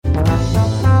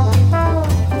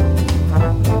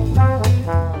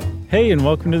Hey, and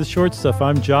welcome to The Short Stuff.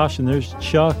 I'm Josh, and there's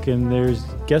Chuck, and there's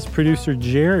guest producer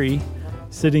Jerry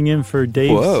sitting in for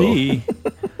Dave C.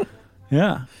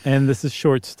 Yeah, and this is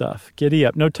Short Stuff. Giddy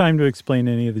up. No time to explain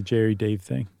any of the Jerry-Dave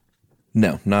thing.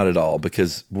 No, not at all,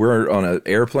 because we're on an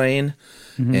airplane,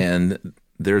 and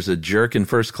there's a jerk in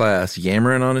first class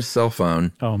yammering on his cell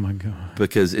phone. Oh, my God.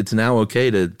 Because it's now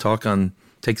okay to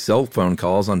take cell phone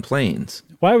calls on planes.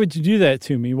 Why would you do that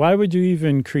to me? Why would you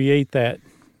even create that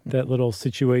little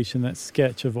situation, that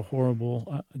sketch of a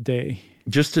horrible day?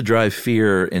 Just to drive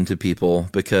fear into people,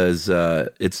 because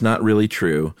it's not really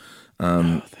true.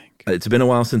 It's been a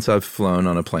while since I've flown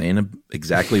on a plane,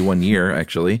 exactly 1 year,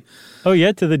 actually. Oh,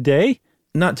 yeah, to the day?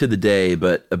 Not to the day,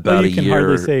 but about a year. You can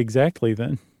hardly say exactly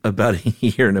then. About a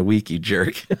year and a week, you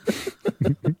jerk.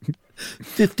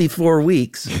 54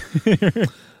 weeks.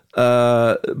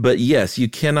 But yes, you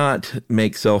cannot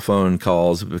make cell phone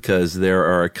calls because there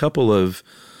are a couple of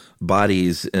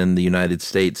bodies in the United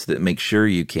States that make sure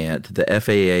you can't, the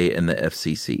FAA and the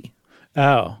FCC.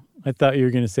 Oh, I thought you were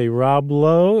going to say Rob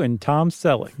Lowe and Tom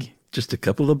Selleck. Just a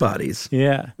couple of bodies.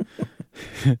 Yeah.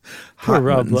 Poor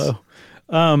Rob Lowe.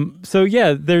 So,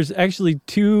 yeah, there's actually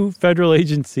two federal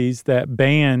agencies that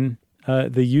ban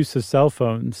the use of cell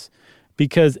phones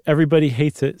because everybody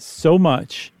hates it so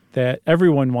much that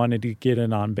everyone wanted to get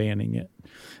in on banning it.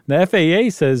 The FAA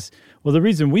says, well, the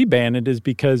reason we ban it is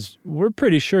because we're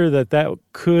pretty sure that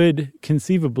could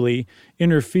conceivably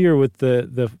interfere with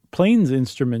the plane's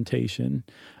instrumentation.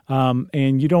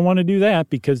 And you don't want to do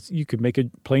that because you could make a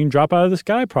plane drop out of the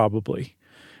sky probably.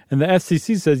 And the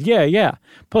FCC says, yeah.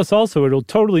 Plus also it'll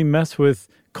totally mess with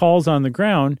calls on the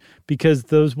ground because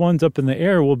those ones up in the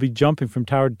air will be jumping from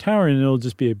tower to tower and it'll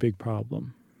just be a big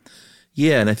problem.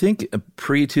 Yeah, and I think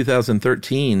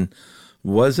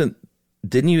pre-2013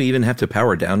 didn't you even have to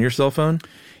power down your cell phone?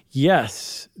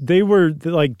 Yes. They were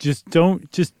like, just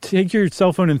take your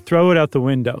cell phone and throw it out the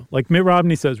window. Like Mitt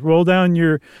Romney says, roll down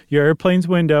your airplane's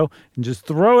window and just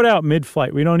throw it out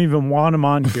mid-flight. We don't even want them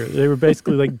on here. They were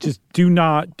basically like, just do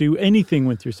not do anything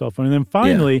with your cell phone. And then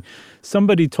finally,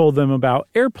 somebody told them about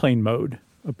airplane mode,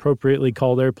 appropriately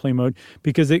called airplane mode,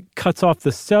 because it cuts off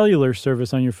the cellular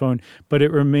service on your phone, but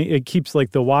it keeps like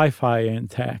the Wi-Fi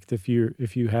intact if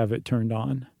you have it turned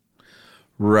on.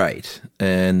 Right.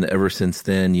 And ever since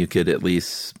then, you could at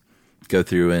least go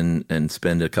through and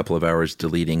spend a couple of hours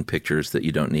deleting pictures that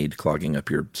you don't need, clogging up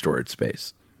your storage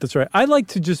space. That's right. I like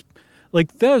to just,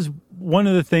 like, that was one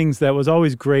of the things that was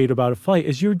always great about a flight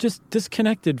is you were just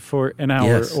disconnected for an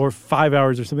hour or 5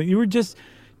 hours or something. You were just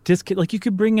like you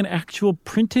could bring an actual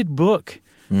printed book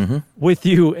with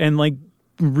you and like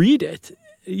read it.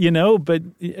 But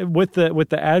with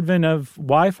the advent of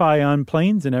Wi-Fi on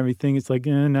planes and everything, it's like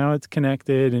now it's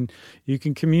connected and you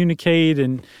can communicate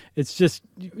and it's just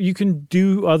you can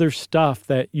do other stuff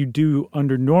that you do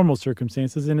under normal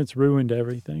circumstances and it's ruined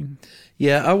everything.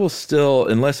 Yeah, I will still,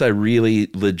 unless I really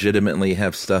legitimately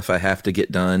have stuff I have to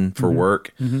get done for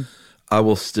work, I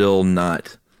will still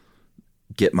not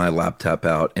get my laptop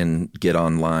out and get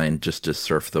online just to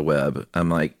surf the web. I'm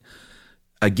like,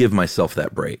 I give myself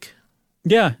that break.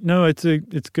 Yeah, no, it's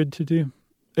good to do.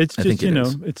 It's just,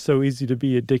 it's so easy to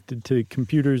be addicted to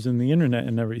computers and the internet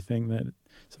and everything that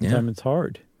sometimes it's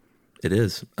hard. It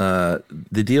is. The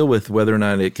deal with whether or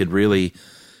not it could really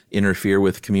interfere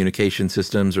with communication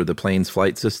systems or the plane's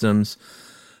flight systems,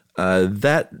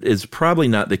 that is probably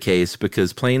not the case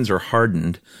because planes are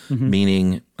hardened,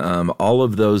 meaning all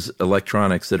of those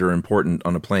electronics that are important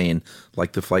on a plane,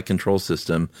 like the flight control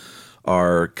system,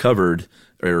 are covered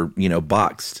or,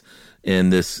 boxed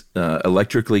in this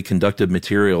electrically conductive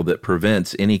material that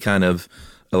prevents any kind of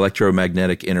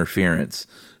electromagnetic interference.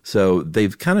 So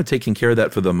they've kind of taken care of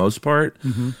that for the most part,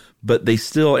 but they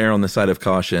still err on the side of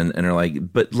caution and are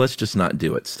like, but let's just not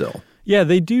do it still. Yeah,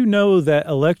 they do know that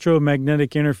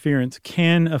electromagnetic interference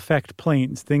can affect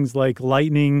planes. Things like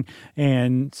lightning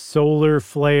and solar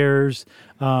flares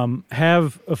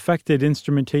have affected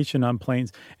instrumentation on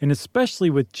planes, and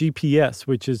especially with GPS,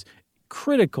 which is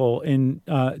critical in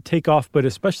takeoff, but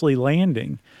especially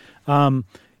landing.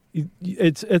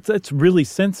 It's really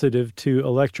sensitive to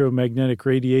electromagnetic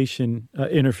radiation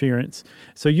interference.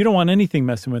 So you don't want anything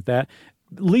messing with that.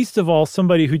 Least of all,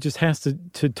 somebody who just has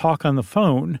to talk on the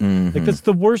phone. Like that's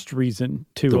the worst reason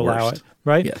to allow it,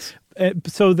 right? Yes.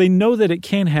 So they know that it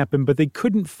can happen, but they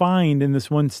couldn't find in this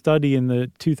one study in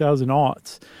the 2000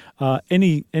 aughts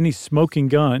any smoking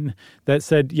gun that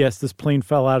said, yes, this plane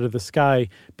fell out of the sky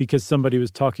because somebody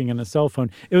was talking on a cell phone.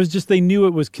 It was just they knew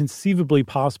it was conceivably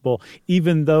possible,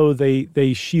 even though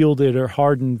they shielded or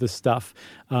hardened the stuff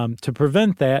to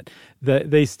prevent that.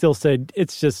 That they still said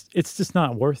it's just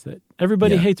not worth it.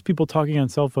 Everybody hates people talking on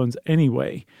cell phones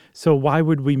anyway. So why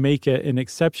would we make an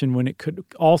exception when it could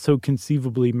also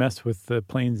conceivably mess with the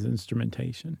plane's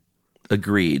instrumentation?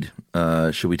 Agreed.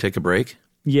 Should we take a break?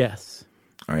 Yes.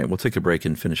 All right, we'll take a break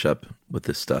and finish up with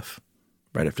this stuff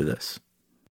right after this.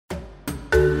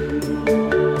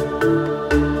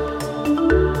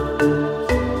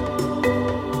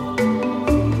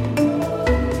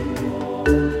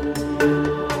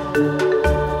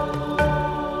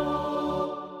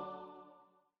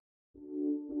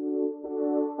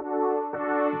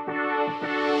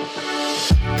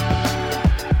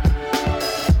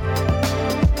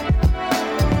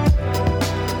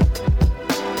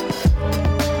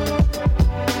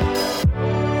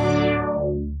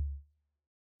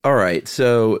 All right,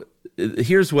 so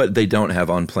here's what they don't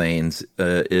have on planes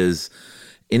is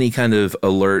any kind of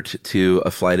alert to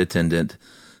a flight attendant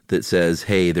that says,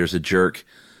 hey, there's a jerk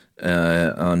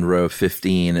on row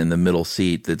 15 in the middle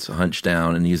seat that's hunched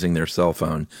down and using their cell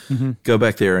phone. Mm-hmm. Go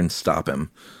back there and stop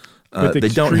him. With they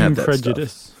don't have that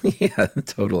prejudice. Stuff. Yeah,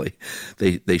 totally.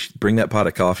 They bring that pot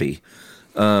of coffee.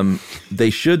 They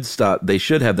should stop. They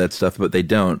should have that stuff, but they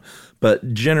don't.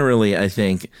 But generally, I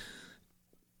think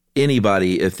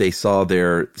anybody, if they saw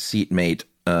their seatmate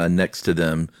next to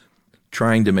them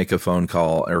trying to make a phone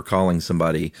call or calling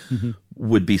somebody,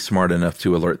 would be smart enough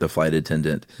to alert the flight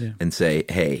attendant and say,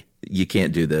 hey, you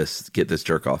can't do this. Get this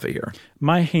jerk off of here.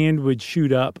 My hand would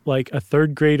shoot up like a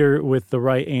third grader with the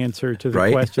right answer to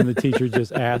the question the teacher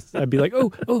just asked. I'd be like,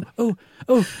 oh,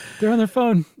 they're on their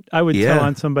phone. I would tell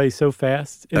on somebody so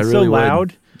fast. It's really so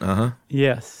loud. Uh-huh.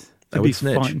 Yes. That would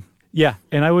snitch. Fun. Yeah,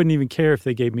 and I wouldn't even care if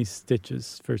they gave me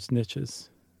stitches for snitches.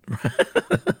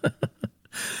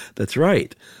 That's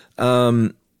right.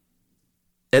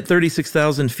 At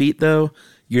 36,000 feet, though,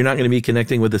 you're not going to be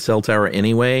connecting with the cell tower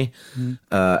anyway. Mm-hmm.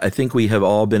 I think we have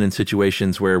all been in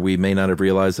situations where we may not have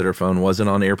realized that our phone wasn't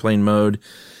on airplane mode,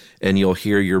 and you'll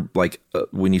hear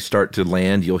when you start to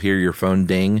land, you'll hear your phone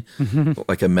ding,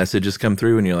 like a message has come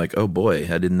through, and you're like, oh boy,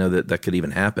 I didn't know that could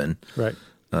even happen. Right.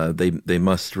 They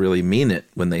must really mean it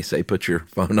when they say put your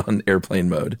phone on airplane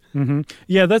mode. Mm-hmm.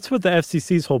 Yeah, that's what the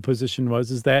FCC's whole position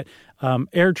was, is that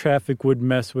air traffic would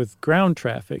mess with ground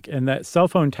traffic, and that cell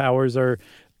phone towers are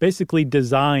basically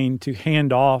designed to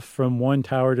hand off from one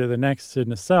tower to the next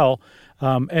in a cell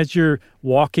as you're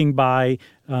walking by,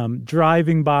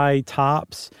 driving by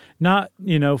tops, not,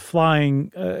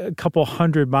 flying a couple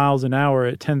 100 miles an hour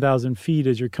at 10,000 feet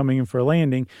as you're coming in for a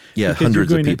landing. Yeah,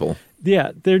 hundreds of people.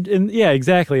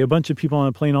 Exactly. A bunch of people on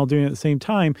a plane all doing it at the same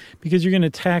time, because you're going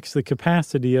to tax the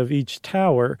capacity of each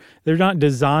tower. They're not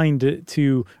designed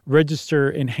to register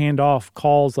and hand off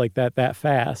calls like that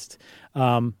fast.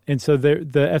 And so the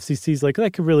FCC's like,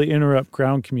 that could really interrupt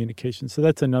ground communication. So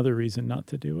that's another reason not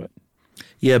to do it.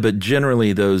 Yeah, but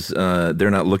generally those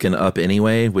they're not looking up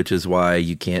anyway, which is why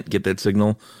you can't get that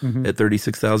signal at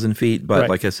 36,000 feet. But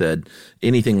like I said,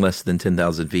 anything less than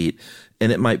 10,000 feet,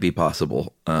 and it might be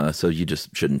possible. So you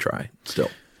just shouldn't try still.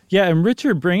 Yeah, and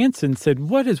Richard Branson said,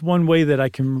 what is one way that I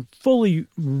can fully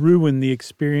ruin the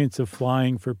experience of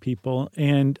flying for people?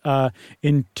 And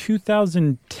in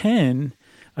 2010,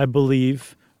 I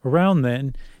believe, around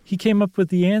then, he came up with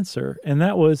the answer, and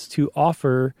that was to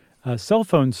offer cell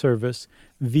phone service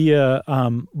via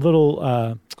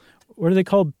little, what are they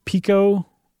called? Pico?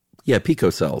 Yeah, Pico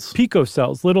cells. Pico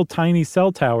cells, little tiny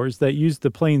cell towers that use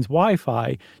the plane's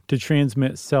Wi-Fi to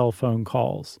transmit cell phone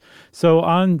calls. So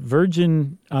on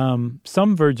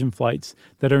some Virgin flights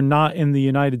that are not in the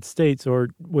United States or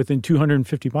within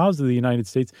 250 miles of the United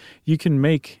States, you can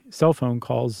make cell phone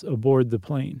calls aboard the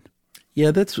plane.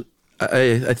 Yeah,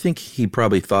 I think he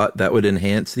probably thought that would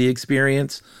enhance the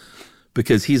experience,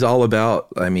 because he's all about,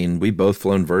 we've both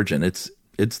flown Virgin. It's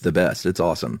the best. It's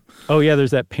awesome. Oh, yeah,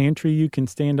 there's that pantry you can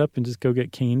stand up and just go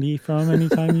get candy from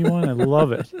anytime you want. I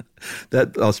love it.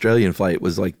 That Australian flight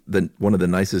was like one of the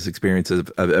nicest experiences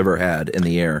I've ever had in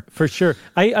the air. For sure.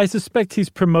 I suspect he's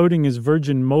promoting his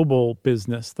Virgin Mobile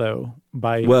business, though,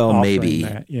 by offering maybe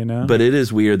that, But it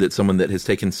is weird that someone that has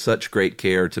taken such great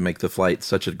care to make the flight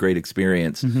such a great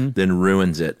experience then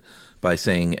ruins it by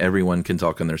saying everyone can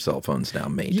talk on their cell phones now,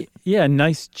 mate. Yeah,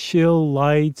 nice chill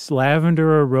lights,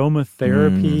 lavender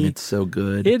aromatherapy. It's so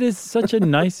good. It is such a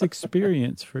nice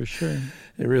experience, for sure.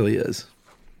 It really is.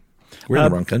 We're in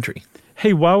the wrong country.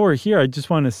 Hey, while we're here, I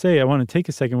just want to say, I want to take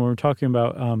a second when we're talking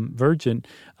about Virgin.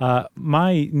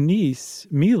 My niece,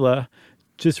 Mila,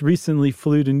 just recently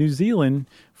flew to New Zealand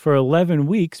for 11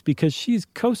 weeks because she's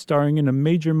co-starring in a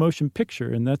major motion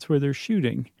picture, and that's where they're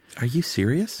shooting. Are you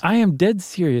serious? I am dead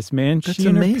serious, man. That's she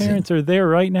and amazing. her parents are there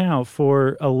right now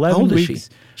for 11 How old weeks. Is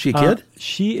she a kid?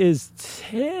 She is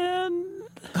 10.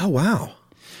 Oh, wow.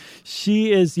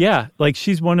 She is, yeah, like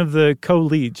she's one of the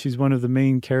co-leads. She's one of the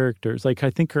main characters. Like I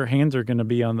think her hands are going to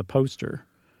be on the poster.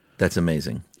 That's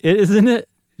amazing. Isn't it?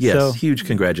 Yes, So, huge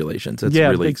congratulations. That's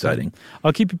really big exciting. time.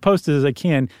 I'll keep you posted as I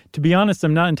can. To be honest,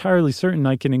 I'm not entirely certain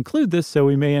I can include this, so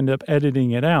we may end up editing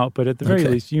it out, but at the very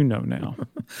least, you know now.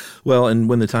 Well, and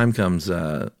when the time comes,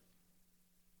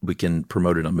 we can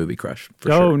promote it on Movie Crush,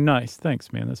 for sure. Oh, nice.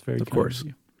 Thanks, man. That's very kind Of course. of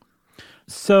you.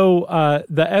 So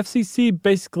the FCC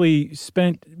basically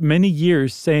spent many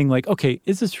years saying, like, okay,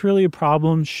 is this really a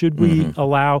problem? Should we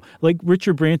allow, like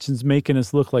Richard Branson's making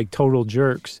us look like total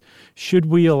jerks. Should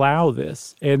we allow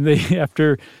this? And they,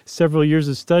 after several years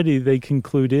of study, they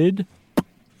concluded.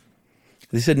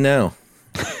 They said no.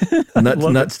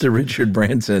 Nuts to Richard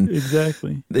Branson.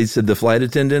 Exactly. They said the flight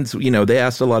attendants, they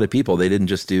asked a lot of people. They didn't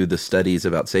just do the studies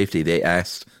about safety. They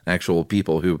asked actual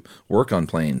people who work on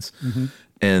planes. Mm-hmm.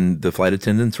 And the flight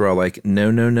attendants were all like,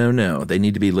 no. They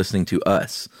need to be listening to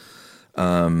us.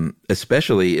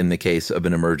 Especially in the case of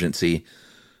an emergency,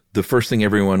 the first thing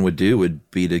everyone would do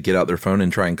would be to get out their phone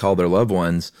and try and call their loved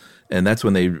ones. And that's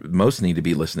when they most need to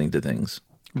be listening to things.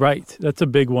 Right. That's a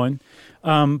big one.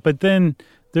 But then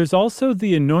there's also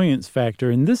the annoyance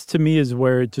factor. And this to me is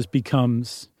where it just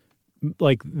becomes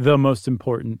like the most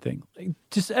important thing. Like,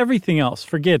 just everything else,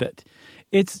 forget it.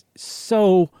 It's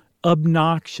so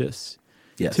obnoxious.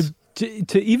 Yes.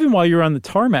 To even while you're on the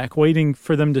tarmac waiting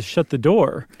for them to shut the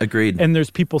door. Agreed. And there's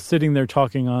people sitting there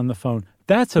talking on the phone.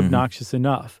 That's obnoxious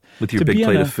enough. With your big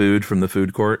plate of food from the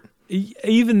food court?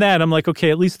 Even that, I'm like,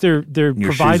 okay, at least they're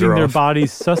providing their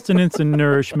bodies sustenance and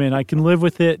nourishment. I can live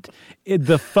with it.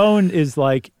 The phone is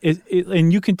like,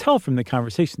 and you can tell from the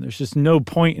conversation, there's just no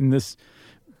point in this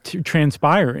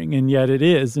transpiring, and yet it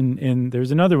is. And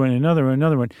there's another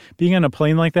one. Being on a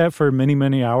plane like that for many,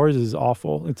 many hours is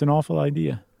awful. It's an awful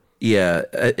idea. Yeah,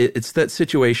 it's that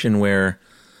situation where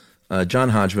John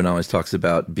Hodgman always talks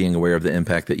about being aware of the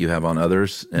impact that you have on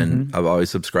others, and I've always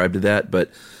subscribed to that.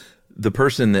 But the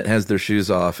person that has their shoes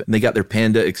off and they got their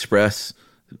Panda Express,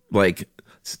 like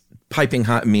piping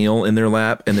hot meal in their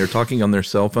lap, and they're talking on their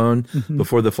cell phone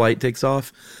before the flight takes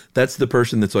off, that's the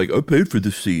person that's like, I paid for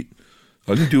this seat.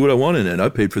 I can do what I want in it. I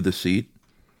paid for the seat.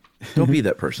 Don't be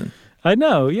that person. I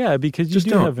know, yeah, because you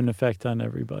do have an effect on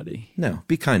everybody. No,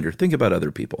 be kinder. Think about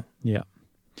other people. Yeah.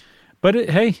 But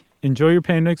hey, enjoy your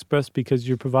Panda Express because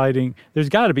you're providing, there's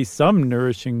got to be some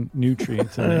nourishing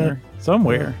nutrients in there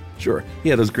somewhere. Sure.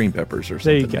 Yeah, those green peppers or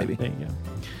something. There you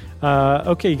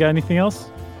go. Okay, you got anything else?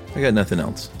 I got nothing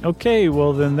else. Okay,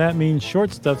 well then that means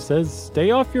Short Stuff says stay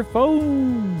off your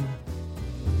phone.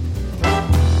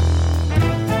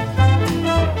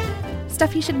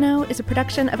 Stuff You Should Know is a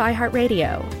production of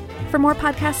iHeartRadio. For more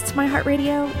podcasts from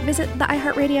iHeartRadio, visit the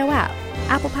iHeartRadio app,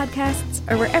 Apple Podcasts,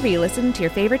 or wherever you listen to your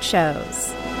favorite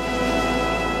shows.